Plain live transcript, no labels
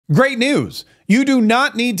Great news. You do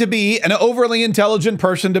not need to be an overly intelligent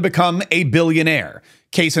person to become a billionaire.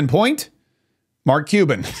 Case in point, Mark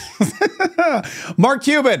Cuban. Mark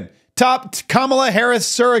Cuban, top Kamala Harris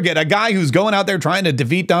surrogate, a guy who's going out there trying to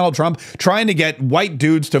defeat Donald Trump, trying to get white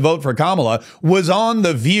dudes to vote for Kamala, was on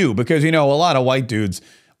The View because, you know, a lot of white dudes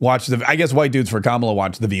watch I guess white dudes for Kamala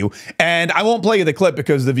watch The View. And I won't play you the clip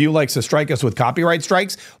because The View likes to strike us with copyright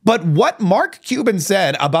strikes. But what Mark Cuban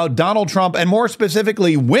said about Donald Trump, and more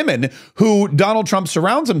specifically women who Donald Trump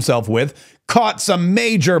surrounds himself with, caught some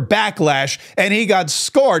major backlash, and he got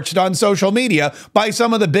scorched on social media by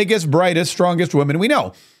some of the biggest, brightest, strongest women we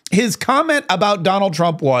know. His comment about Donald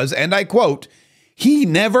Trump was, and I quote, "He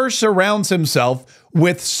never surrounds himself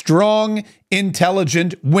with strong,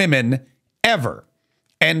 intelligent women ever."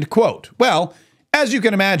 End quote. Well, as you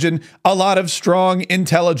can imagine, a lot of strong,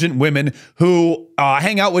 intelligent women who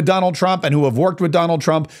hang out with Donald Trump and who have worked with Donald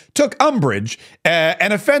Trump took umbrage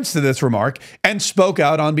and offense to this remark and spoke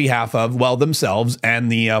out on behalf of, well, themselves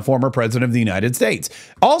and the former president of the United States.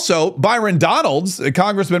 Also, Byron Donalds, a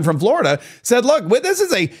congressman from Florida, said, look, this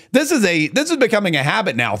is becoming a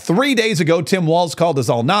habit now. 3 days ago, Tim Walz called us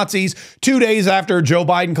all Nazis. 2 days after, Joe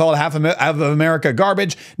Biden called half of America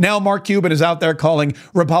garbage. Now Mark Cuban is out there calling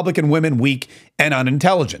Republican women weak and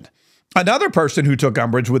unintelligent. Another person who took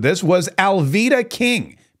umbrage with this was Alveda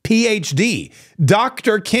King, PhD.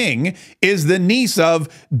 Dr. King is the niece of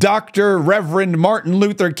Dr. Reverend Martin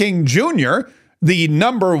Luther King Jr., the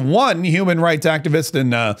 #1 human rights activist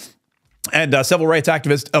and civil rights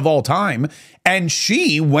activist of all time. And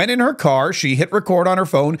she went in her car, she hit record on her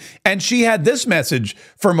phone, and she had this message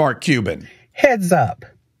for Mark Cuban. Heads up.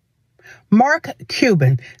 Mark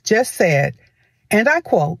Cuban just said, and I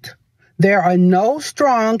quote, "There are no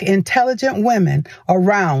strong, intelligent women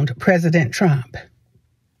around President Trump."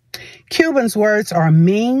 Cuban's words are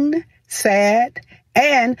mean, sad,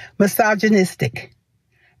 and misogynistic.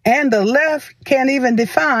 And the left can't even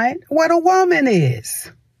define what a woman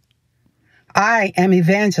is. I am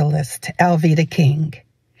evangelist Alveda King,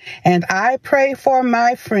 and I pray for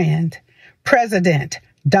my friend, President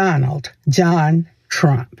Donald John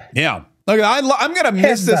Trump. Yeah. Look, I'm gonna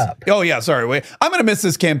miss this. Oh yeah, sorry. Wait, I'm gonna miss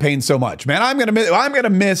this campaign so much, man. I'm gonna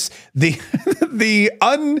miss the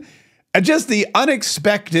just the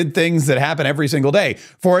unexpected things that happen every single day.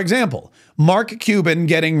 For example, Mark Cuban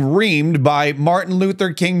getting reamed by Martin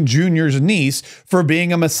Luther King Jr.'s niece for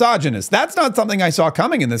being a misogynist. That's not something I saw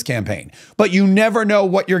coming in this campaign, but you never know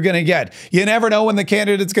what you're going to get. You never know when the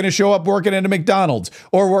candidate's going to show up working at a McDonald's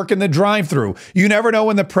or working the drive-thru. You never know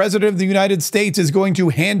when the president of the United States is going to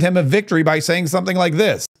hand him a victory by saying something like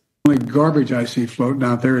this. The only garbage I see floating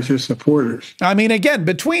out there is his supporters. I mean, again,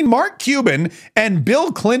 between Mark Cuban and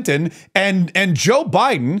Bill Clinton and Joe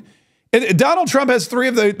Biden, Donald Trump has three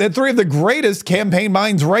of the greatest campaign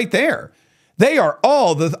minds right there. They are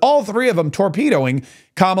all three of them torpedoing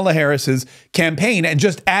Kamala Harris's campaign and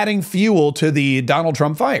just adding fuel to the Donald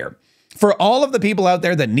Trump fire. For all of the people out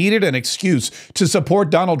there that needed an excuse to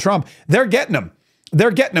support Donald Trump, they're getting them.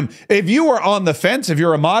 They're getting them. If you are on the fence, if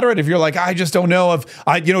you're a moderate, if you're like, I just don't know if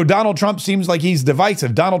Donald Trump seems like he's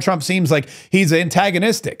divisive. Donald Trump seems like he's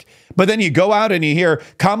antagonistic. But then you go out and you hear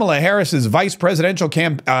Kamala Harris's vice presidential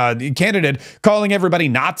candidate calling everybody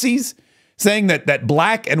Nazis, saying that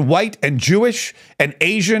black and white and Jewish and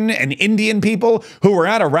Asian and Indian people who were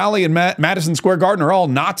at a rally in Madison Square Garden are all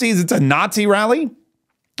Nazis. It's a Nazi rally.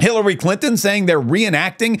 Hillary Clinton saying they're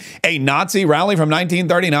reenacting a Nazi rally from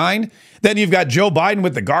 1939. Then you've got Joe Biden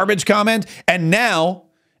with the garbage comment. And now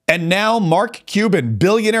Mark Cuban,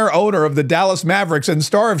 billionaire owner of the Dallas Mavericks and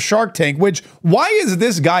star of Shark Tank, which, why is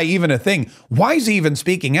this guy even a thing? Why is he even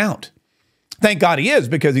speaking out? Thank God he is,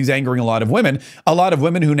 because he's angering a lot of women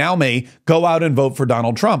who now may go out and vote for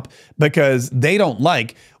Donald Trump because they don't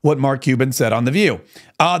like what Mark Cuban said on The View.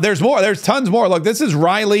 There's more. There's tons more. Look, this is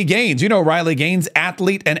Riley Gaines. You know Riley Gaines,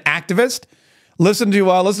 athlete and activist. Listen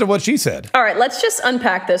to what she said. All right, let's just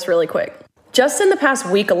unpack this really quick. Just in the past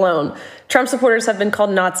week alone, Trump supporters have been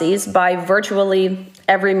called Nazis by virtually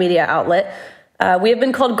every media outlet. We have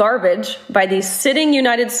been called garbage by the sitting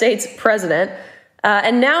United States president.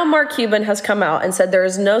 And now Mark Cuban has come out and said there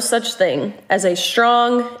is no such thing as a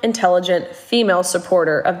strong, intelligent female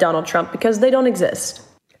supporter of Donald Trump because they don't exist.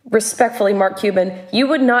 Respectfully, Mark Cuban, you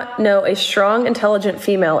would not know a strong, intelligent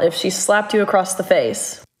female if she slapped you across the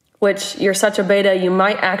face. which you're such a beta, you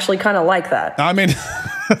might actually kind of like that. I mean,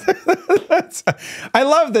 I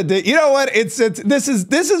love that. You know what? This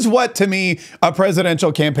is what, to me, a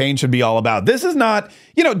presidential campaign should be all about. This is not,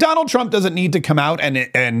 Donald Trump doesn't need to come out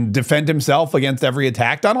and defend himself against every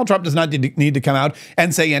attack. Donald Trump does not need to come out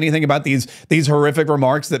and say anything about these horrific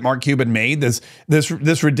remarks that Mark Cuban made,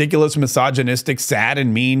 this ridiculous, misogynistic, sad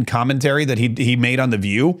and mean commentary that he made on The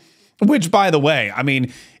View. Which, by the way, I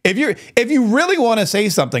mean, if you really want to say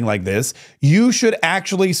something like this, you should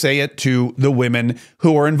actually say it to the women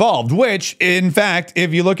who are involved, which, in fact,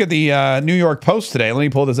 if you look at the New York Post today, let me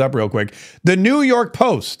pull this up real quick. The New York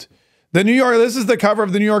Post, this is the cover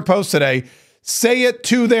of the New York Post today. Say it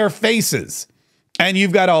to their faces. And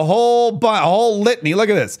you've got a whole litany. Look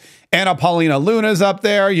at this. Anna Paulina Luna's up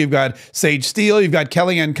there. You've got Sage Steele. You've got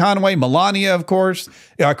Kellyanne Conway, Melania, of course,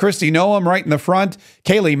 Kristi Noem right in the front,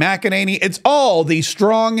 Kayleigh McEnany. It's all these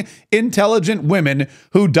strong, intelligent women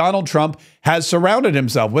who Donald Trump has surrounded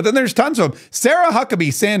himself with. And there's tons of them. Sarah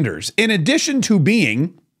Huckabee Sanders, in addition to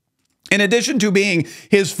being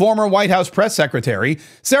his former White House press secretary,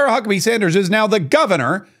 Sarah Huckabee Sanders is now the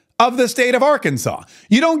governor of the state of Arkansas.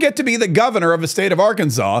 You don't get to be the governor of the state of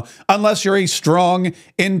Arkansas unless you're a strong,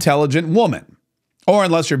 intelligent woman, or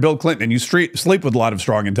unless you're Bill Clinton and you sleep with a lot of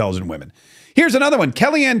strong, intelligent women. Here's another one,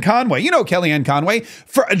 Kellyanne Conway. You know Kellyanne Conway.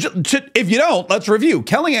 If you don't, let's review.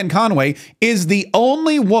 Kellyanne Conway is the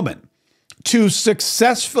only woman to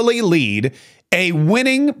successfully lead a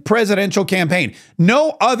winning presidential campaign.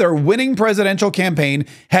 No other winning presidential campaign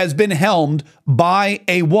has been helmed by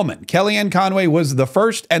a woman. Kellyanne Conway was the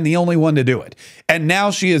first and the only one to do it. And now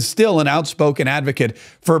she is still an outspoken advocate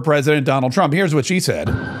for President Donald Trump. Here's what she said.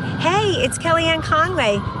 Hey, it's Kellyanne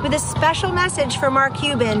Conway with a special message for Mark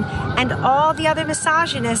Cuban and all the other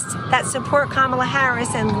misogynists that support Kamala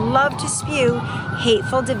Harris and love to spew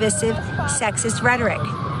hateful, divisive, sexist rhetoric.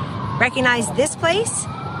 Recognize this place?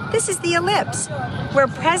 This is the Ellipse, where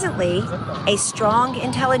presently a strong,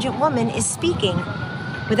 intelligent woman is speaking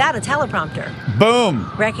without a teleprompter.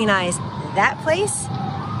 Boom. Recognize that place?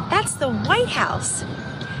 That's the White House.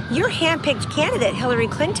 Your handpicked candidate, Hillary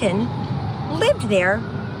Clinton, lived there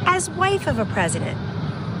as wife of a president,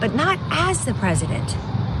 but not as the president.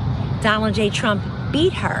 Donald J. Trump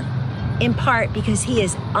beat her, in part because he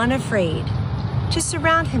is unafraid to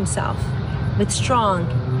surround himself with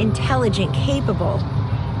strong, intelligent, capable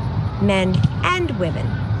men and women.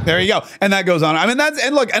 There you go. And that goes on. I mean,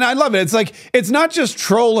 and I love it. It's like, it's not just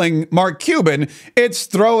trolling Mark Cuban. It's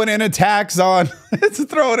throwing in attacks on,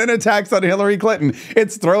 Hillary Clinton.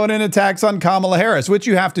 It's throwing in attacks on Kamala Harris, which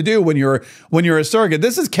you have to do when you're a surrogate.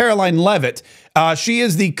 This is Caroline Leavitt. She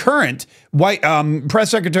is the current white press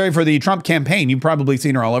secretary for the Trump campaign. You've probably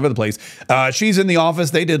seen her all over the place. She's in the office.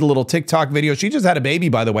 They did a little TikTok video. She just had a baby,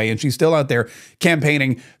 by the way, and she's still out there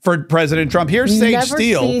campaigning for President Trump. Here's Sage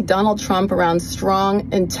Steele. Never see Donald Trump around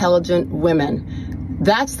strong, intelligent women.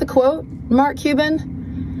 That's the quote, Mark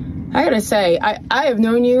Cuban. I gotta say, I have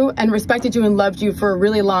known you and respected you and loved you for a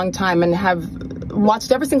really long time and have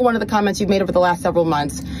watched every single one of the comments you've made over the last several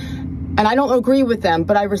months. And I don't agree with them,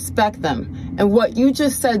 but I respect them. And what you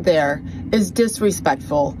just said there is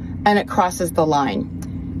disrespectful, and it crosses the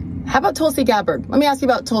line. How about Tulsi Gabbard? Let me ask you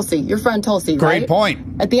about Tulsi, your friend Tulsi, right? Great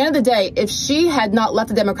point. At the end of the day, if she had not left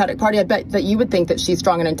the Democratic Party, I bet that you would think that she's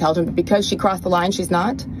strong and intelligent, but because she crossed the line, she's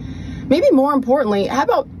not. Maybe more importantly, how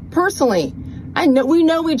about personally? We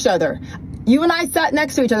know each other. You and I sat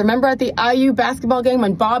next to each other. Remember at the IU basketball game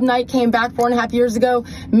when Bob Knight came back 4.5 years ago?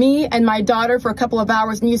 Me and my daughter for a couple of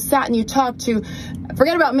hours, and you sat and you talked to,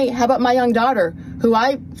 forget about me, how about my young daughter, who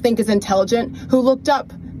I think is intelligent, who looked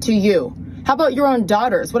up to you? How about your own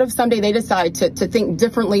daughters? What if someday they decide to think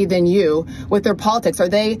differently than you with their politics? Are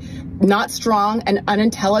they not strong and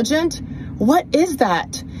unintelligent? What is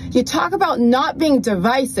that? You talk about not being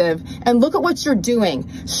divisive, and look at what you're doing.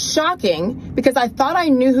 Shocking, because I thought I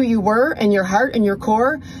knew who you were in your heart and your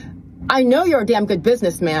core. I know you're a damn good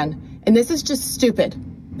businessman, and this is just stupid.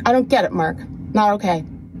 I don't get it, Mark. Not okay.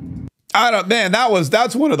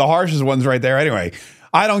 That's one of the harshest ones right there anyway.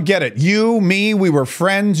 I don't get it. You, me, we were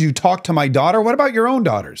friends. You talked to my daughter. What about your own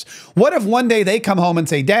daughters? What if one day they come home and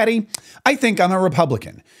say, Daddy, I think I'm a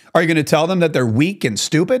Republican. Are you going to tell them that they're weak and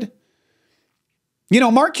stupid? You know,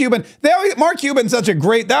 Mark Cuban, Mark Cuban's such a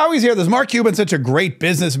great, I always hear this, Mark Cuban's such a great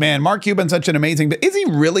businessman. Mark Cuban's such an amazing, is he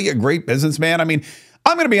really a great businessman? I mean,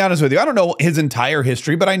 I'm going to be honest with you. I don't know his entire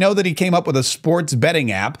history, but I know that he came up with a sports betting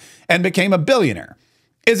app and became a billionaire.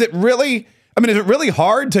 Is it really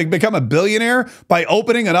hard to become a billionaire by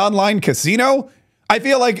opening an online casino? I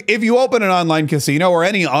feel like if you open an online casino or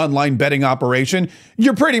any online betting operation,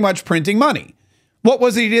 you're pretty much printing money. What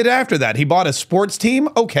was it he did after that? He bought a sports team?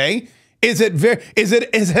 Okay. Has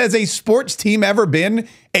a sports team ever been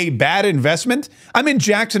a bad investment? I'm in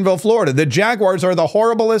Jacksonville, Florida. The Jaguars are the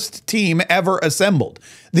horriblest team ever assembled.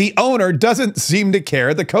 The owner doesn't seem to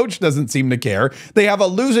care. The coach doesn't seem to care. They have a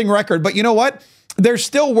losing record, but you know what? They're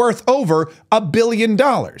still worth over $1 billion,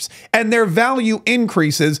 and their value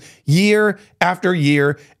increases year after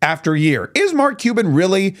year after year. Is Mark Cuban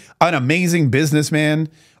really an amazing businessman,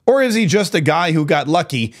 or is he just a guy who got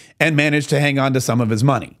lucky and managed to hang on to some of his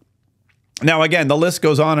money? Now, again, the list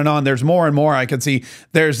goes on and on. There's more and more I can see.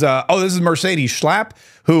 There's, this is Mercedes Schlapp,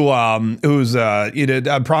 who's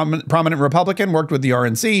a prominent Republican, worked with the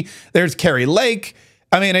RNC. There's Carrie Lake.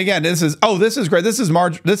 I mean, again, this is great. That's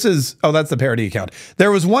the parody account.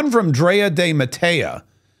 There was one from Drea de Mateo,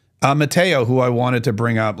 who I wanted to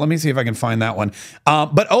bring up. Let me see if I can find that one.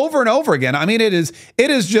 But over and over again, I mean, it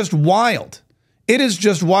is just wild. It is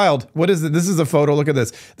just wild. What is it? This is a photo. Look at this.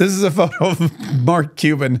 This is a photo of Mark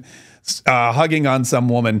Cuban hugging on some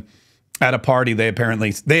woman at a party. They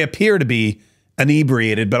appear to be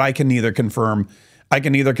inebriated, but I can neither confirm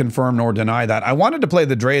nor deny that. I wanted to play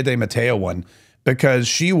the Drea de Mateo one because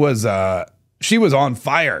she was on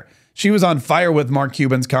fire. She was on fire with Mark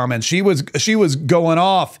Cuban's comments. She was going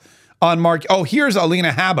off on Mark. Oh, here's Alina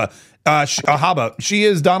Habba. She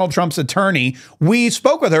is Donald Trump's attorney. We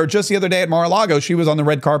spoke with her just the other day at Mar-a-Lago. She was on the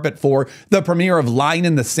red carpet for the premiere of Line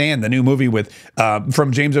in the Sand, the new movie with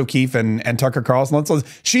from James O'Keefe and Tucker Carlson.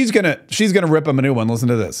 She's gonna rip him a new one. Listen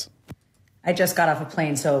to this. I just got off a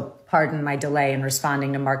plane, so pardon my delay in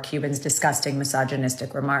responding to Mark Cuban's disgusting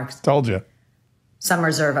misogynistic remarks. Told you. Summer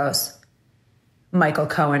Zervos, Michael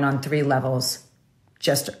Cohen on 3 levels,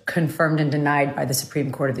 just confirmed and denied by the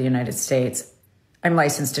Supreme Court of the United States. I'm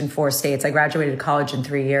licensed in 4 states. I graduated college in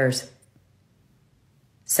 3 years.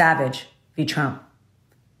 Savage v. Trump.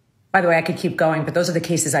 By the way, I could keep going, but those are the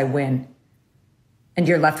cases I win. And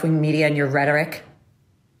your left-wing media and your rhetoric,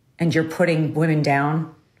 and you're putting women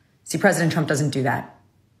down. See, President Trump doesn't do that.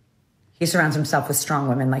 He surrounds himself with strong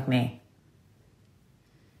women like me.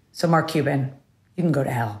 So Mark Cuban, you can go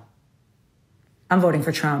to hell. I'm voting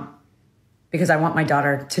for Trump because I want my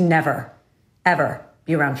daughter to never, ever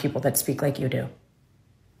be around people that speak like you do.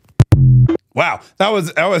 Wow, that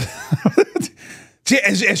was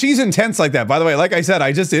she's intense like that. By the way, like I said,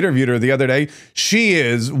 I just interviewed her the other day. She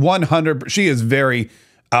is 100. She is very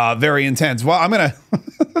intense. Well, I'm gonna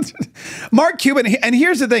Mark Cuban, and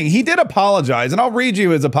here's the thing: he did apologize, and I'll read you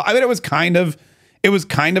his apology. I mean, it was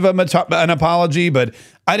kind of an apology, but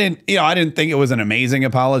I didn't think it was an amazing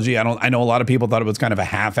apology. I know a lot of people thought it was kind of a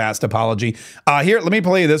half-assed apology. Here, let me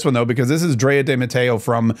play you this one though, because this is Drea de Mateo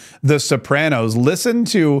from The Sopranos. Listen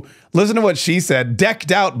to what she said,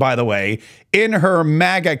 decked out, by the way, in her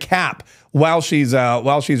MAGA cap while she's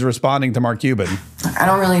responding to Mark Cuban. I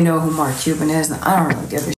don't really know who Mark Cuban is, and I don't really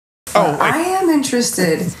give a shit. I am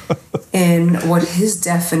interested in what his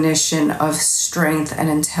definition of strength and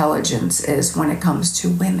intelligence is when it comes to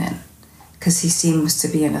women, because he seems to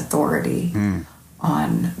be an authority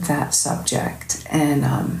on that subject.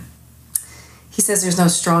 And he says there's no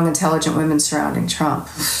strong, intelligent women surrounding Trump.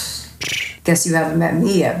 Guess you haven't met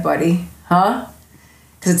me yet, buddy, huh?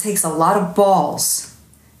 Because it takes a lot of balls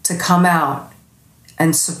to come out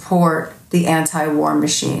and support the anti-war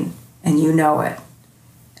machine, and you know it.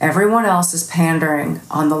 Everyone else is pandering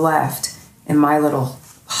on the left. In my little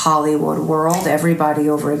Hollywood world, everybody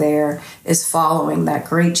over there is following that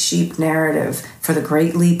great sheep narrative for the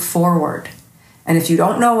great leap forward. And if you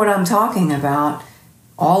don't know what I'm talking about,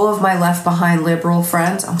 all of my left behind liberal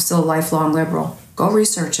friends, I'm still a lifelong liberal. Go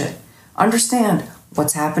research it. Understand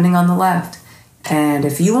what's happening on the left. And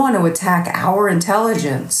if you want to attack our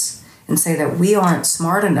intelligence and say that we aren't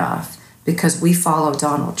smart enough because we follow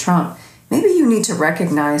Donald Trump, maybe you need to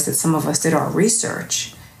recognize that some of us did our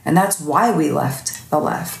research, and that's why we left the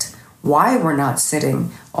left, why we're not sitting.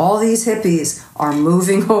 All these hippies are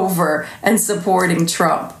moving over and supporting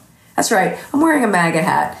Trump. That's right, I'm wearing a MAGA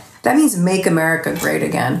hat. That means make America great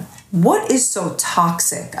again. What is so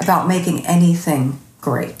toxic about making anything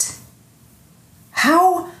great?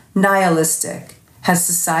 How nihilistic has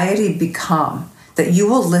society become that you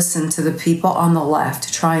will listen to the people on the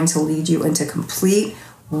left trying to lead you into complete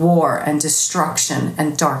war and destruction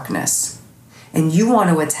and darkness, and you want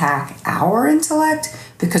to attack our intellect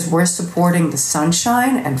because we're supporting the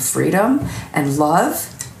sunshine and freedom and love?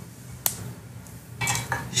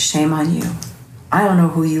 Shame on you. I don't know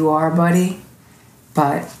who you are, buddy,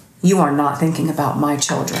 but you are not thinking about my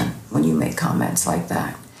children when you make comments like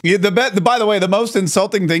that. Yeah, by the way, the most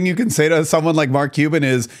insulting thing you can say to someone like Mark Cuban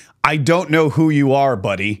is, I don't know who you are,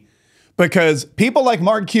 buddy. because people like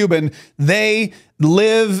Mark Cuban, they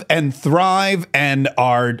live and thrive and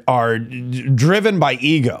are driven by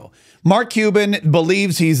ego. Mark Cuban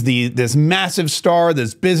believes he's this massive star,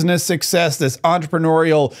 this business success, this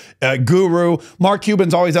entrepreneurial guru. Mark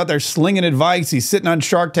Cuban's always out there slinging advice. He's sitting on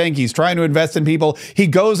Shark Tank. He's trying to invest in people. He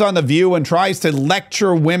goes on The View and tries to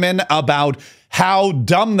lecture women about how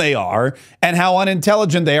dumb they are and how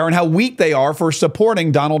unintelligent they are and how weak they are for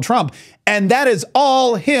supporting Donald Trump. And that is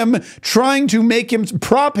all him trying to make him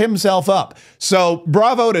prop himself up. So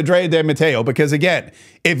bravo to Dre De Matteo, because again,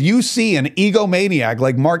 if you see an egomaniac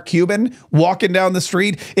like Mark Cuban walking down the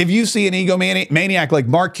street, if you see an egomaniac like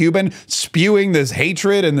Mark Cuban spewing this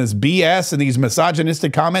hatred and this BS and these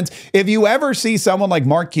misogynistic comments, if you ever see someone like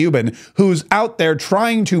Mark Cuban who's out there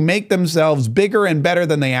trying to make themselves bigger and better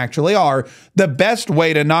than they actually are, the best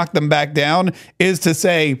way to knock them back down is to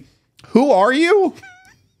say, who are you?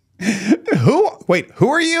 Who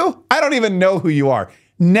are you? I don't even know who you are.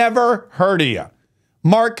 Never heard of you.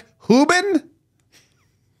 Mark Cuban?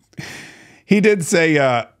 He did say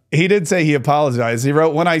he apologized. He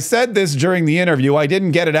wrote, "When I said this during the interview, I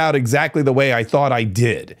didn't get it out exactly the way I thought I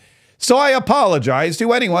did. So I apologize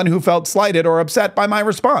to anyone who felt slighted or upset by my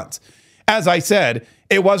response. As I said,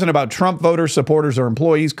 it wasn't about Trump voters, supporters, or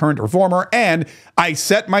employees, current or former, and I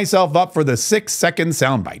set myself up for the 6-second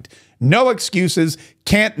soundbite. No excuses,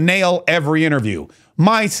 can't nail every interview.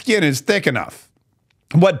 My skin is thick enough."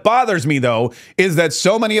 What bothers me, though, is that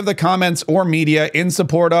so many of the comments or media in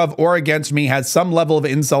support of or against me has some level of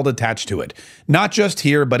insult attached to it. Not just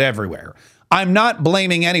here, but everywhere. I'm not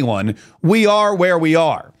blaming anyone. We are where we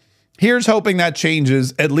are. Here's hoping that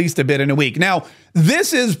changes at least a bit in a week. Now,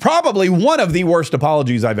 this is probably one of the worst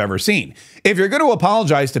apologies I've ever seen. If you're going to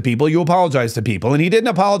apologize to people, you apologize to people. And he didn't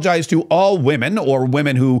apologize to all women or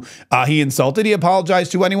women who he insulted. He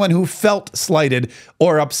apologized to anyone who felt slighted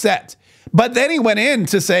or upset. But then he went in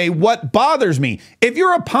to say, what bothers me? If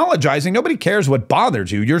you're apologizing, nobody cares what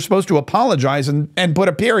bothers you. You're supposed to apologize and put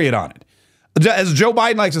a period on it. As Joe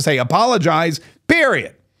Biden likes to say, apologize,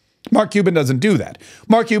 period. Mark Cuban doesn't do that.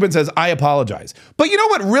 Mark Cuban says, I apologize. But you know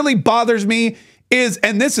what really bothers me is,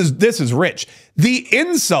 and this is rich, the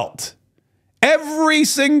insult. Every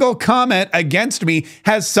single comment against me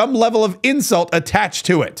has some level of insult attached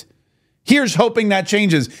to it. Here's hoping that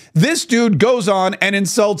changes. This dude goes on and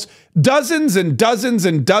insults dozens and dozens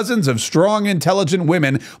and dozens of strong, intelligent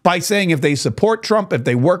women by saying if they support Trump, if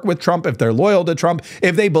they work with Trump, if they're loyal to Trump,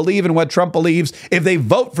 if they believe in what Trump believes, if they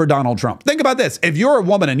vote for Donald Trump. Think about this. If you're a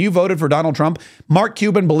woman and you voted for Donald Trump, Mark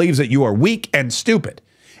Cuban believes that you are weak and stupid.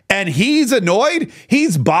 And he's annoyed.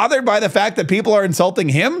 He's bothered by the fact that people are insulting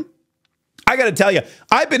him. I got to tell you,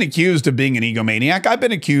 I've been accused of being an egomaniac. I've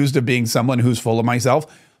been accused of being someone who's full of myself.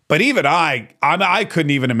 But even I couldn't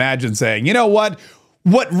even imagine saying, you know what?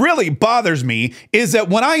 What really bothers me is that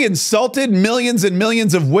when I insulted millions and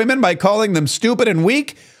millions of women by calling them stupid and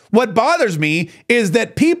weak, what bothers me is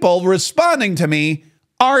that people responding to me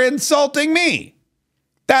are insulting me.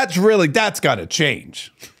 That's got to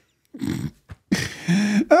change.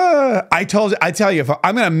 I tell you,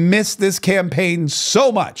 I'm going to miss this campaign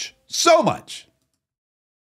so much, so much.